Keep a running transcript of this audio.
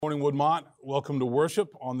Morning, Woodmont. Welcome to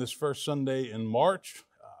worship on this first Sunday in March.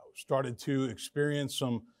 Started to experience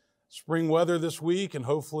some spring weather this week, and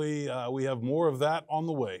hopefully we have more of that on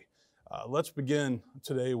the way. Let's begin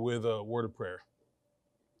today with a word of prayer.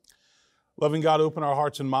 Loving God, open our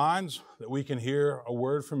hearts and minds that we can hear a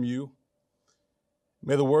word from you.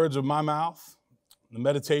 May the words of my mouth, the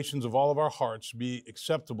meditations of all of our hearts be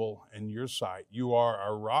acceptable in your sight. You are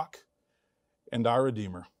our rock and our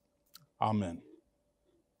Redeemer. Amen.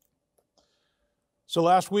 So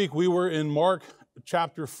last week we were in Mark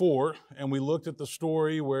chapter 4, and we looked at the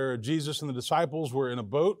story where Jesus and the disciples were in a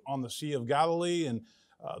boat on the Sea of Galilee, and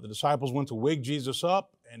the disciples went to wake Jesus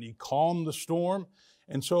up, and he calmed the storm.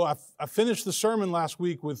 And so I finished the sermon last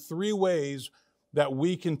week with 3 ways that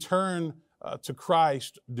we can turn to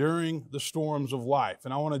Christ during the storms of life.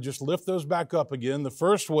 And I want to just lift those back up again. The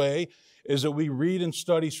first way is that we read and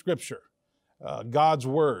study Scripture, God's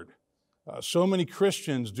Word. So many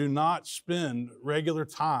Christians do not spend regular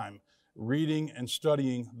time reading and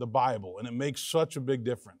studying the Bible, and it makes such a big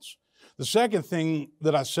difference. The second thing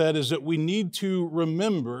that I said is that we need to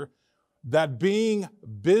remember that being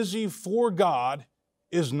busy for God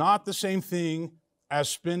is not the same thing as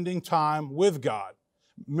spending time with God.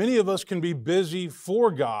 Many of us can be busy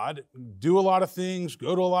for God, do a lot of things,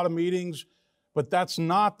 go to a lot of meetings, but that's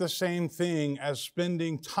not the same thing as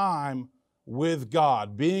spending time with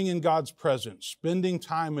God, being in God's presence, spending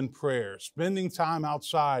time in prayer, spending time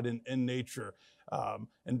outside in nature,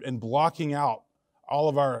 and blocking out all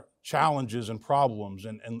of our challenges and problems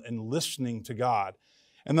and listening to God.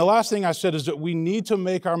 And the last thing I said is that we need to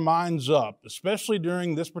make our minds up, especially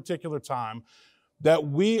during this particular time, that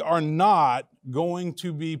we are not going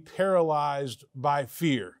to be paralyzed by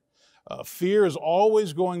fear. Fear is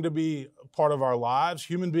always going to be part of our lives.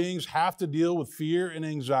 Human beings have to deal with fear and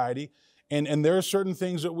anxiety. And there are certain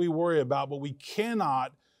things that we worry about, but we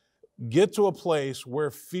cannot get to a place where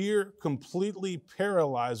fear completely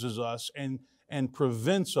paralyzes us and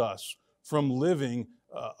prevents us from living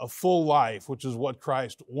a full life, which is what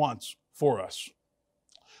Christ wants for us.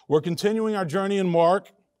 We're continuing our journey in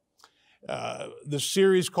Mark, the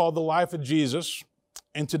series called The Life of Jesus,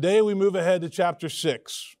 and today we move ahead to chapter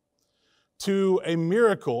 6, to a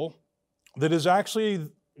miracle that is actually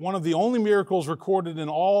one of the only miracles recorded in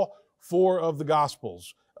all 4 of the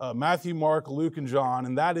Gospels, Matthew, Mark, Luke, and John,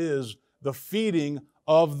 and that is the feeding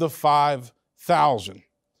of the 5,000.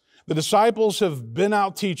 The disciples have been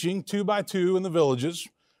out teaching 2 by 2 in the villages.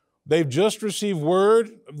 They've just received word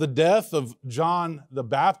of the death of John the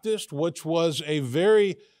Baptist, which was a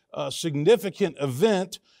very significant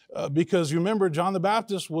event because you remember John the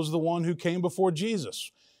Baptist was the one who came before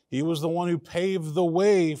Jesus. He was the one who paved the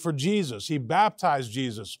way for Jesus. He baptized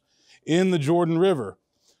Jesus in the Jordan River.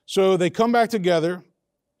 So they come back together,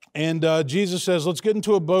 and Jesus says, let's get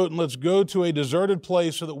into a boat and let's go to a deserted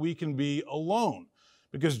place so that we can be alone.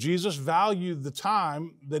 Because Jesus valued the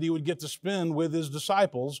time that he would get to spend with his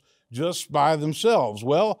disciples just by themselves.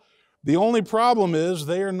 Well, the only problem is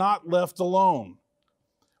they are not left alone.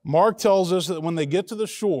 Mark tells us that when they get to the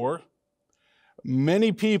shore,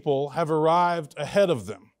 many people have arrived ahead of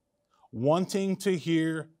them, wanting to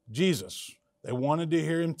hear Jesus. They wanted to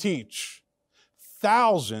hear him teach.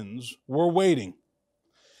 Thousands were waiting.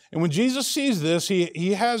 And when Jesus sees this,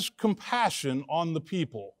 he has compassion on the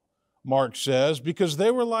people, Mark says, because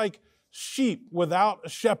they were like sheep without a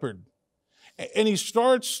shepherd. And he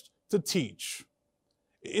starts to teach.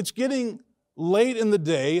 It's getting late in the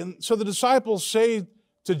day, and so the disciples say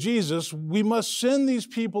to Jesus, we must send these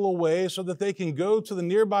people away so that they can go to the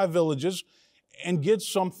nearby villages and get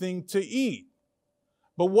something to eat.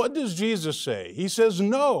 But what does Jesus say? He says,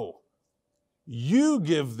 no. You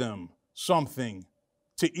give them something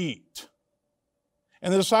to eat.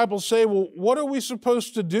 And the disciples say, well, what are we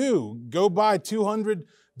supposed to do? Go buy 200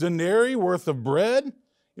 denarii worth of bread?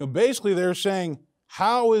 Basically they're saying,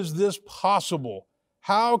 how is this possible?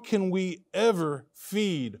 How can we ever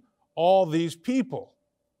feed all these people?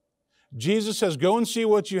 Jesus says, go and see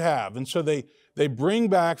what you have. And so they bring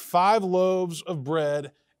back 5 loaves of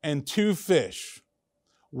bread and 2 fish.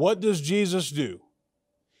 What does Jesus do?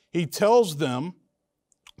 He tells them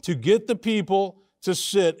to get the people to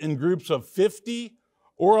sit in groups of 50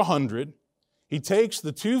 or 100. He takes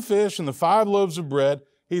the 2 fish and the 5 loaves of bread.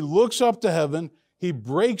 He looks up to heaven. He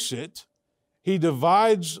breaks it. He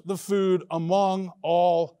divides the food among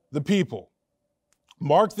all the people.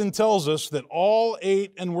 Mark then tells us that all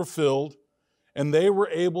ate and were filled, and they were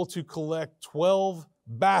able to collect 12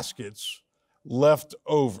 baskets left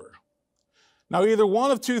over. Now, either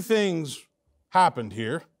one of 2 things happened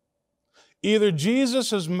here. Either Jesus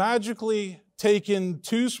has magically taken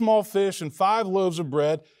 2 small fish and 5 loaves of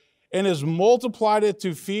bread and has multiplied it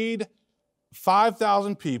to feed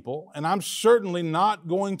 5,000 people, and I'm certainly not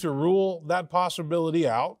going to rule that possibility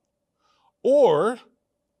out, or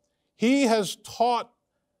he has taught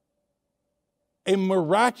a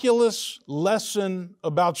miraculous lesson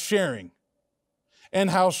about sharing and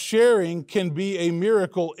how sharing can be a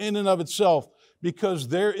miracle in and of itself because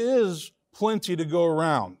there is plenty to go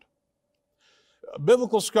around.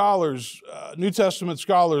 Biblical scholars, New Testament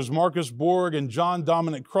scholars, Marcus Borg and John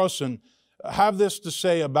Dominic Crossan, have this to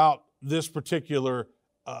say about this particular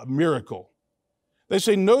miracle. They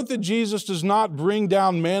say, note that Jesus does not bring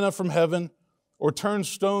down manna from heaven or turn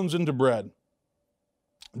stones into bread.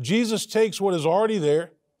 Jesus takes what is already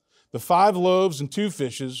there, the 5 loaves and 2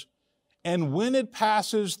 fishes, and when it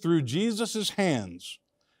passes through Jesus' hands,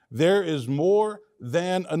 there is more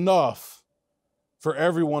than enough for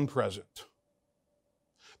everyone present.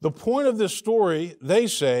 The point of this story, they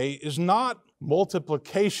say, is not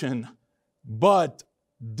multiplication, but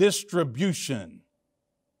distribution.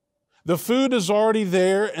 The food is already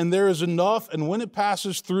there, and there is enough, and when it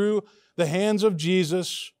passes through the hands of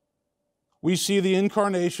Jesus, we see the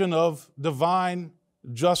incarnation of divine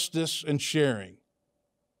justice and sharing.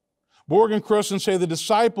 Borg and Crossan say the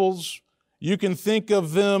disciples, you can think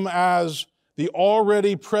of them as the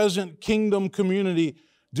already present kingdom community,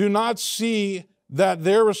 do not see that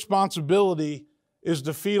their responsibility is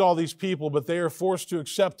to feed all these people, but they are forced to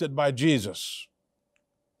accept it by Jesus.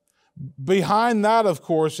 Behind that, of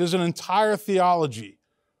course, is an entire theology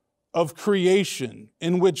of creation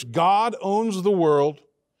in which God owns the world,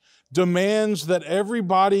 demands that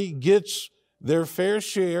everybody gets their fair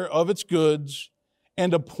share of its goods,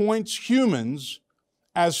 and appoints humans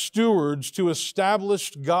as stewards to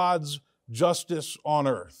establish God's justice on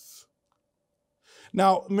earth.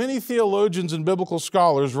 Now, many theologians and biblical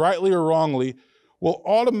scholars, rightly or wrongly, will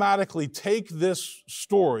automatically take this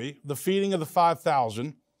story, the feeding of the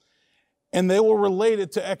 5,000, and they will relate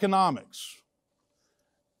it to economics.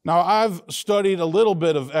 Now, I've studied a little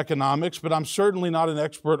bit of economics, but I'm certainly not an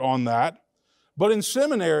expert on that. But in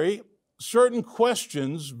seminary, certain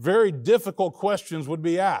questions, very difficult questions, would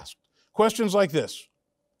be asked. Questions like this: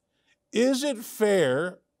 is it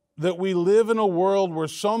fair that we live in a world where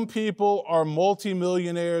some people are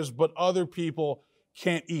multimillionaires, but other people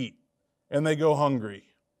can't eat and they go hungry?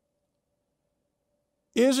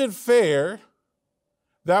 Is it fair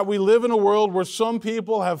that we live in a world where some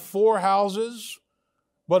people have 4 houses,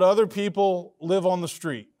 but other people live on the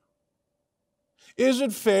street? Is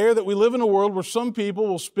it fair that we live in a world where some people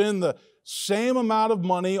will spend the same amount of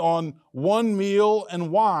money on one meal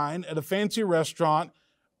and wine at a fancy restaurant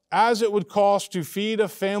as it would cost to feed a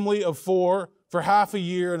family of 4 for half a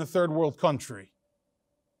year in a third world country?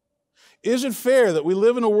 Is it fair that we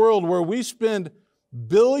live in a world where we spend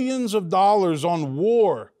billions of dollars on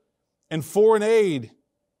war and foreign aid,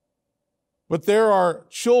 but there are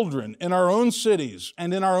children in our own cities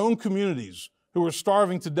and in our own communities who are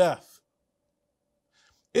starving to death?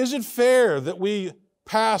 Is it fair that we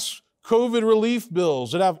pass COVID relief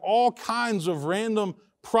bills that have all kinds of random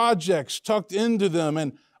projects tucked into them,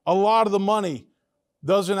 and a lot of the money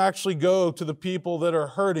doesn't actually go to the people that are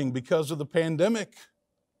hurting because of the pandemic?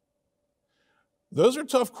 Those are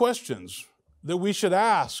tough questions that we should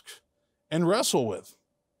ask and wrestle with.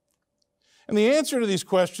 And the answer to these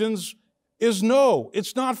questions is no,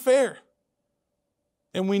 it's not fair.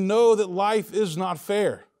 And we know that life is not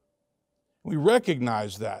fair. We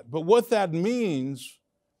recognize that. But what that means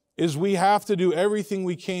is we have to do everything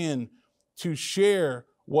we can to share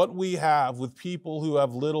what we have with people who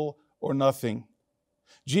have little or nothing.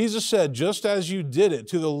 Jesus said, just as you did it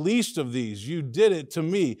to the least of these, you did it to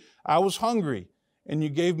me. I was hungry, and you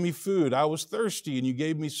gave me food. I was thirsty, and you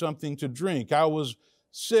gave me something to drink. I was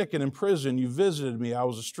sick and in prison. You visited me. I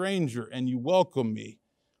was a stranger, and you welcomed me.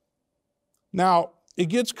 Now, it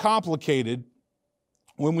gets complicated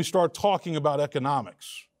when we start talking about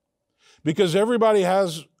economics, because everybody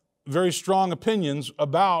has very strong opinions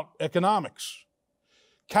about economics.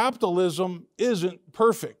 Capitalism isn't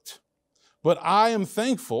perfect, but I am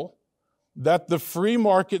thankful that the free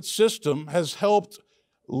market system has helped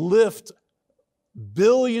lift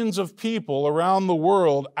billions of people around the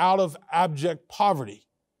world out of abject poverty.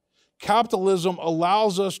 Capitalism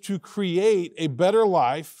allows us to create a better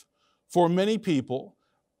life for many people,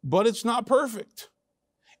 but it's not perfect.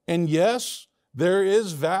 And yes, there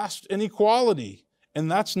is vast inequality, and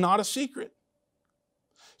that's not a secret.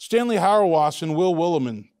 Stanley Hauerwas and Will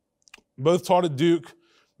Willimon both taught at Duke.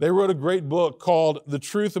 They wrote a great book called The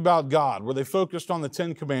Truth About God, where they focused on the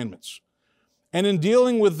 10 Commandments. And in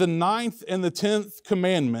dealing with the 9th and the 10th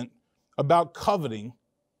commandment, about coveting,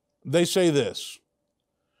 they say this: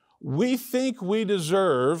 we think we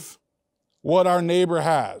deserve what our neighbor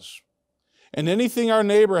has, and anything our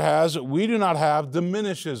neighbor has that we do not have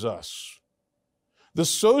diminishes us. The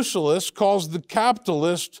socialist calls the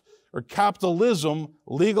capitalist or capitalism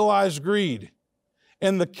legalized greed,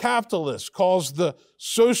 and the capitalist calls the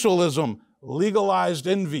socialism legalized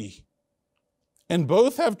envy. And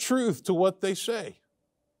both have truth to what they say.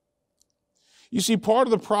 You see, part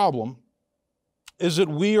of the problem is that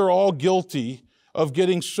we are all guilty of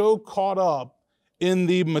getting so caught up in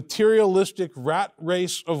the materialistic rat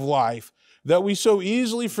race of life that we so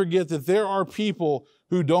easily forget that there are people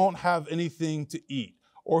who don't have anything to eat,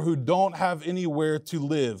 or who don't have anywhere to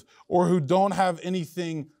live, or who don't have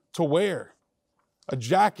anything to wear, a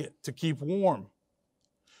jacket to keep warm.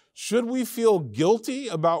 Should we feel guilty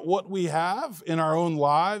about what we have in our own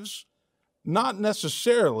lives? Not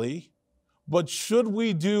necessarily, but should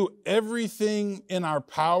we do everything in our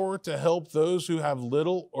power to help those who have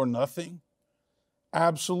little or nothing?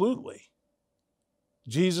 Absolutely.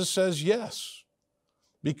 Jesus says yes,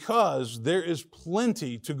 because there is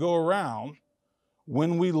plenty to go around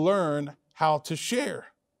when we learn how to share,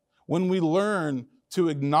 when we learn to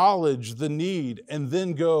acknowledge the need and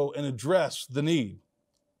then go and address the need.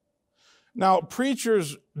 Now,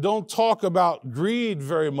 preachers don't talk about greed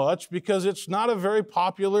very much because it's not a very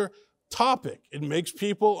popular topic. It makes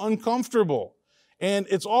people uncomfortable. And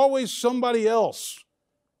it's always somebody else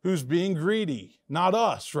who's being greedy, not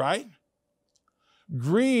us, right?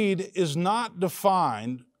 Greed is not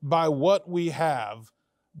defined by what we have,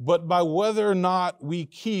 but by whether or not we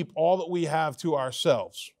keep all that we have to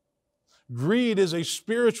ourselves. Greed is a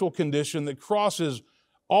spiritual condition that crosses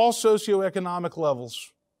all socioeconomic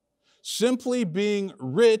levels. Simply being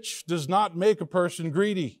rich does not make a person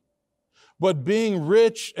greedy, but being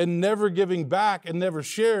rich and never giving back and never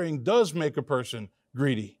sharing does make a person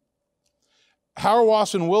greedy.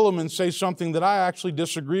 Hauerwas and Willimon say something that I actually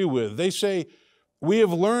disagree with. They say, we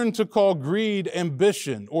have learned to call greed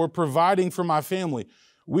ambition or providing for my family.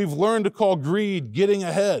 We've learned to call greed getting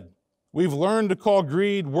ahead. We've learned to call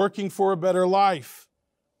greed working for a better life.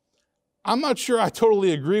 I'm not sure I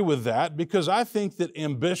totally agree with that, because I think that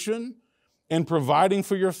ambition and providing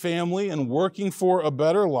for your family and working for a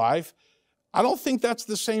better life, I don't think that's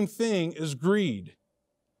the same thing as greed.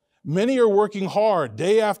 Many are working hard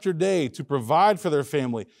day after day to provide for their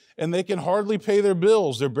family, and they can hardly pay their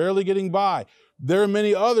bills. They're barely getting by. There are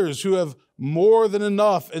many others who have more than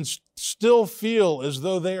enough and still feel as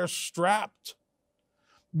though they are strapped.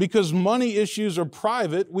 Because money issues are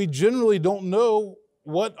private, we generally don't know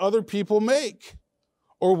what other people make,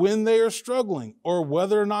 or when they are struggling, or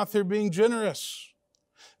whether or not they're being generous.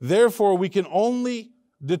 Therefore, we can only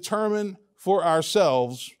determine for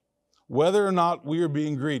ourselves whether or not we are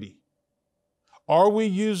being greedy. Are we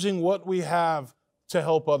using what we have to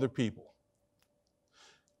help other people?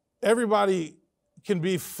 Everybody can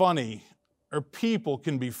be funny, or people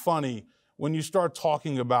can be funny when you start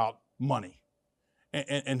talking about money.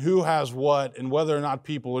 And who has what, and whether or not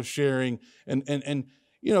people are sharing. And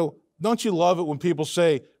you know, don't you love it when people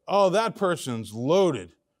say, oh, that person's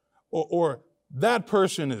loaded, or that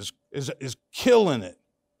person is killing it?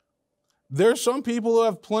 There are some people who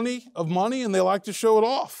have plenty of money and they like to show it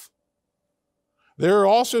off. There are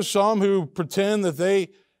also some who pretend that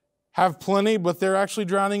they have plenty, but they're actually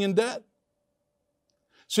drowning in debt.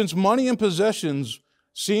 Since money and possessions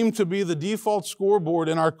seem to be the default scoreboard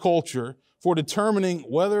in our culture for determining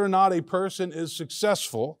whether or not a person is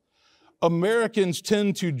successful, Americans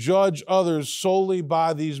tend to judge others solely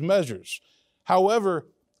by these measures. However,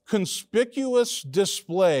 conspicuous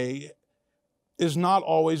display is not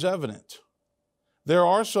always evident. There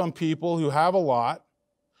are some people who have a lot,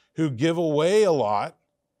 who give away a lot,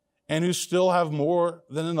 and who still have more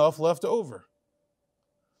than enough left over.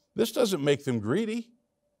 This doesn't make them greedy.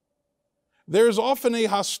 There is often a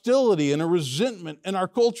hostility and a resentment in our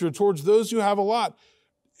culture towards those who have a lot.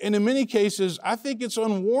 And in many cases, I think it's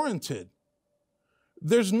unwarranted.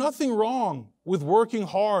 There's nothing wrong with working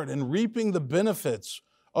hard and reaping the benefits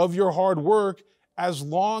of your hard work as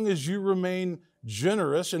long as you remain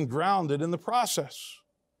generous and grounded in the process.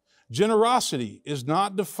 Generosity is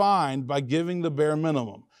not defined by giving the bare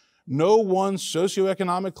minimum. No one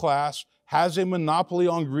socioeconomic class has a monopoly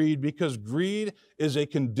on greed, because greed is a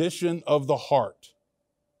condition of the heart.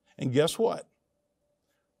 And guess what?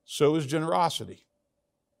 So is generosity.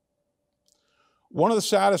 One of the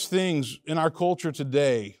saddest things in our culture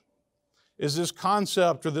today is this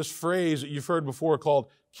concept or this phrase that you've heard before called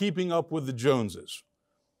keeping up with the Joneses.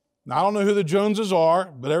 Now, I don't know who the Joneses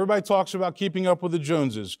are, but everybody talks about keeping up with the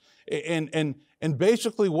Joneses. And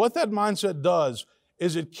basically what that mindset does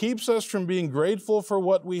is it keeps us from being grateful for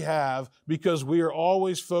what we have because we are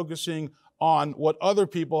always focusing on what other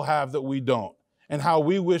people have that we don't and how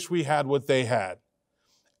we wish we had what they had.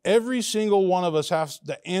 Every single one of us has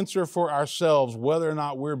to answer for ourselves whether or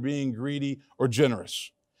not we're being greedy or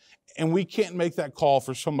generous. And we can't make that call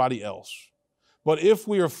for somebody else. But if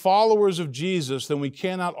we are followers of Jesus, then we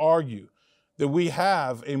cannot argue that we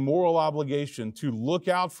have a moral obligation to look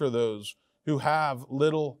out for those who have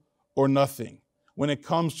little or nothing when it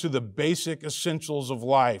comes to the basic essentials of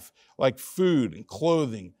life, like food and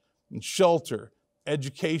clothing and shelter,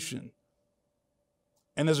 education.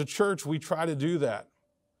 And as a church, we try to do that.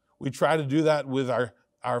 We try to do that with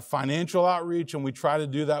our financial outreach, and we try to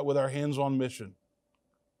do that with our hands-on mission.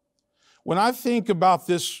 When I think about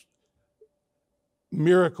this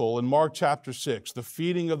miracle in Mark chapter 6, the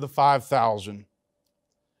feeding of the 5,000,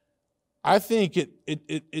 I think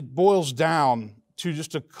it boils down to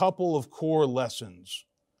just a couple of core lessons.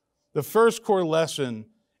 The first core lesson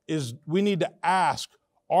is we need to ask,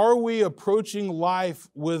 are we approaching life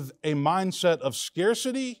with a mindset of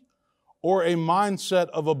scarcity or a mindset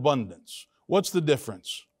of abundance? What's the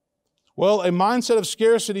difference? Well, a mindset of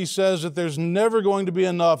scarcity says that there's never going to be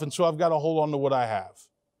enough, and so I've got to hold on to what I have.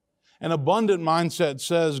 An abundant mindset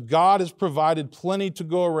says God has provided plenty to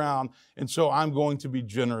go around, and so I'm going to be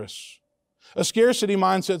generous. A scarcity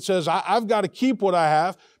mindset says I've got to keep what I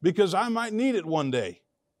have because I might need it one day.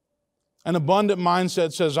 An abundant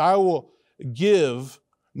mindset says I will give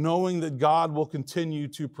knowing that God will continue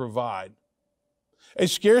to provide. A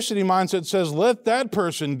scarcity mindset says let that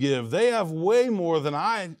person give. They have way more than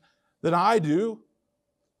I do.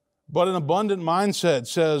 But an abundant mindset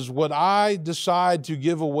says what I decide to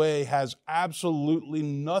give away has absolutely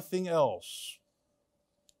nothing else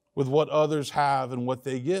with what others have and what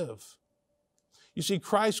they give. You see,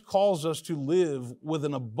 Christ calls us to live with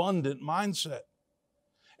an abundant mindset,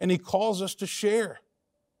 and He calls us to share.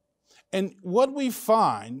 And what we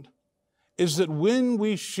find is that when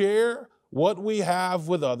we share what we have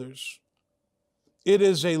with others, it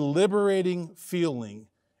is a liberating feeling,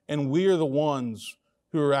 and we are the ones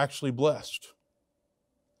who are actually blessed.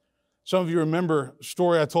 Some of you remember a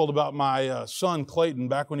story I told about my son, Clayton,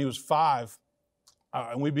 back when he was 5.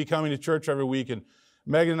 And we'd be coming to church every week, and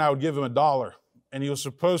Megan and I would give him $1, and he was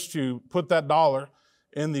supposed to put that $1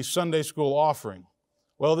 in the Sunday school offering.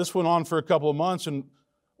 Well, this went on for a couple of months, and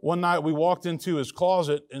one night we walked into his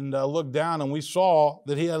closet and looked down, and we saw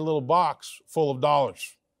that he had a little box full of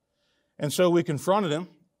dollars. And so we confronted him,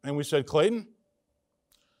 and we said, Clayton,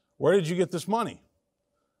 where did you get this money?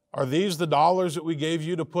 Are these the dollars that we gave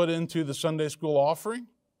you to put into the Sunday school offering?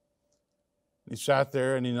 He sat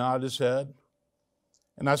there and he nodded his head.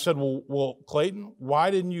 And I said, well, Clayton,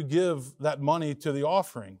 why didn't you give that money to the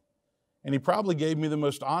offering? And he probably gave me the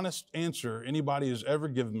most honest answer anybody has ever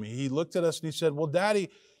given me. He looked at us and he said, well, Daddy,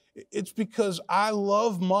 it's because I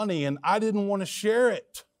love money and I didn't want to share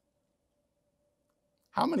it.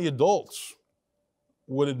 How many adults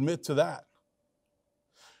would admit to that?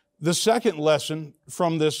 The second lesson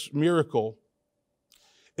from this miracle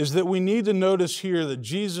is that we need to notice here that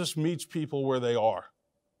Jesus meets people where they are.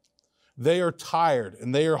 They are tired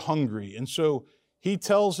and they are hungry. And so He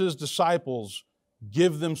tells His disciples,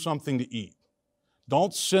 give them something to eat.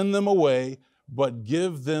 Don't send them away, but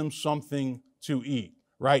give them something to eat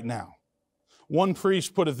right now. One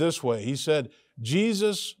priest put it this way. He said,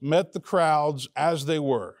 Jesus met the crowds as they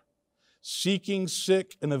were, seeking,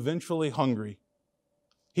 sick, and eventually hungry.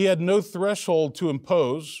 He had no threshold to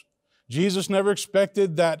impose. Jesus never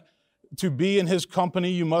expected that to be in His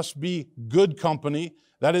company, you must be good company.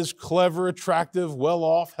 That is clever, attractive,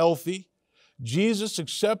 well-off, healthy. Jesus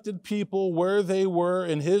accepted people where they were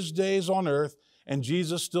in His days on earth, and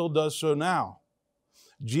Jesus still does so now.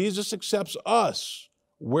 Jesus accepts us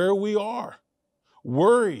where we are,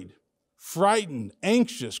 worried, frightened,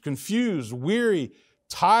 anxious, confused, weary,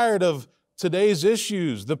 tired of today's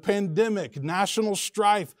issues, the pandemic, national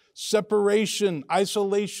strife, separation,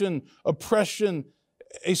 isolation, oppression,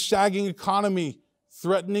 a sagging economy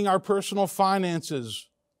threatening our personal finances.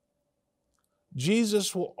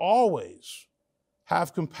 Jesus will always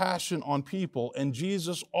have compassion on people, and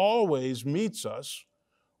Jesus always meets us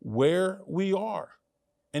where we are.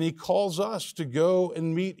 And He calls us to go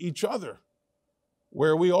and meet each other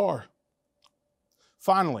where we are.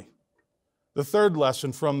 Finally, the third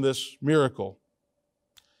lesson from this miracle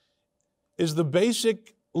is the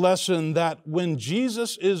basic lesson that when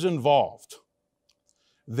Jesus is involved,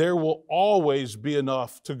 there will always be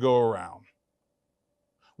enough to go around.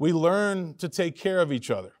 We learn to take care of each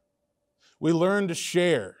other. We learn to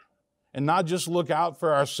share and not just look out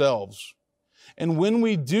for ourselves. And when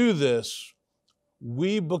we do this,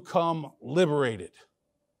 we become liberated.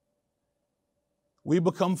 We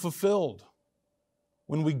become fulfilled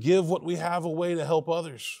when we give what we have away to help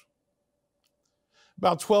others.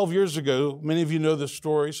 About 12 years ago, many of you know this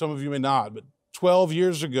story, some of you may not, but 12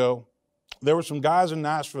 years ago, there were some guys in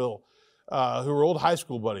Nashville who were old high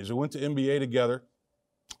school buddies who went to MBA together,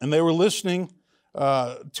 and they were listening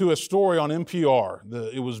to a story on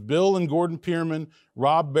NPR. It was Bill and Gordon Pierman,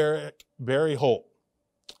 Rob Barrick, Barry Holt.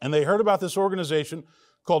 And they heard about this organization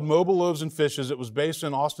called Mobile Loaves and Fishes. It was based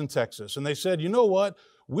in Austin, Texas. And they said, you know what?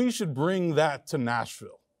 We should bring that to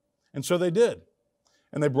Nashville. And so they did.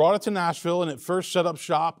 And they brought it to Nashville, and it first set up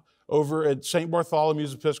shop over at St.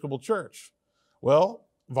 Bartholomew's Episcopal Church. Well,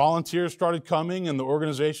 volunteers started coming, and the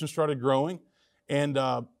organization started growing. And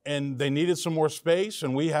they needed some more space,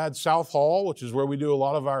 and we had South Hall, which is where we do a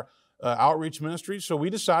lot of our outreach ministries. So we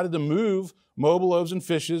decided to move Mobile Loaves and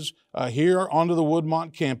Fishes here onto the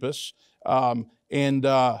Woodmont campus and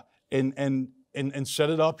set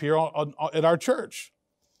it up here at our church.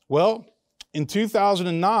 Well, in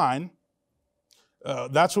 2009,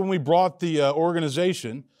 that's when we brought the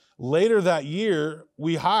organization. Later that year,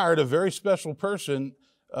 we hired a very special person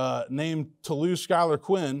named Toulouse Schuyler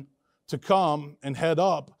Quinn to come and head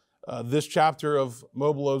up this chapter of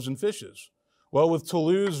Mobile Loaves and Fishes. Well, with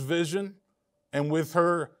Toulouse's vision and with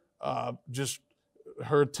her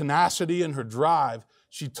her tenacity and her drive,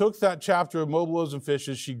 she took that chapter of Mobile Loaves and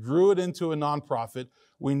Fishes, she grew it into a nonprofit.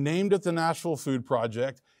 We named it the Nashville Food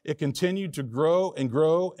Project. It continued to grow and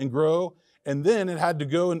grow and grow, and then it had to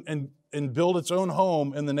go and build its own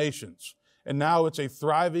home in the nations. And now it's a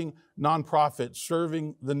thriving nonprofit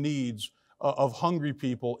serving the needs of hungry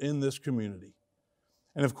people in this community.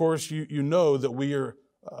 And of course, you know that we are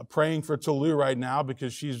praying for Toulouse right now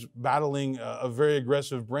because she's battling a very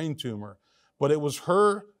aggressive brain tumor. But it was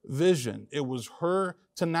her vision, it was her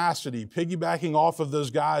tenacity, piggybacking off of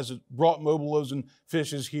those guys that brought Mobile Loaves and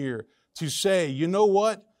Fishes here, to say, you know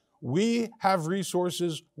what? We have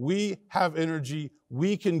resources, we have energy,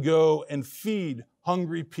 we can go and feed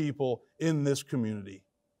hungry people in this community.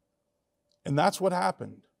 And that's what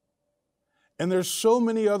happened. And there's so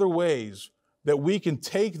many other ways that we can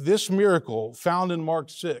take this miracle found in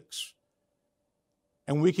Mark 6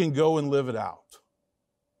 and we can go and live it out.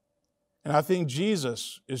 And I think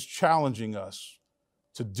Jesus is challenging us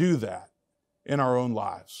to do that in our own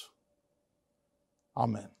lives.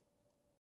 Amen.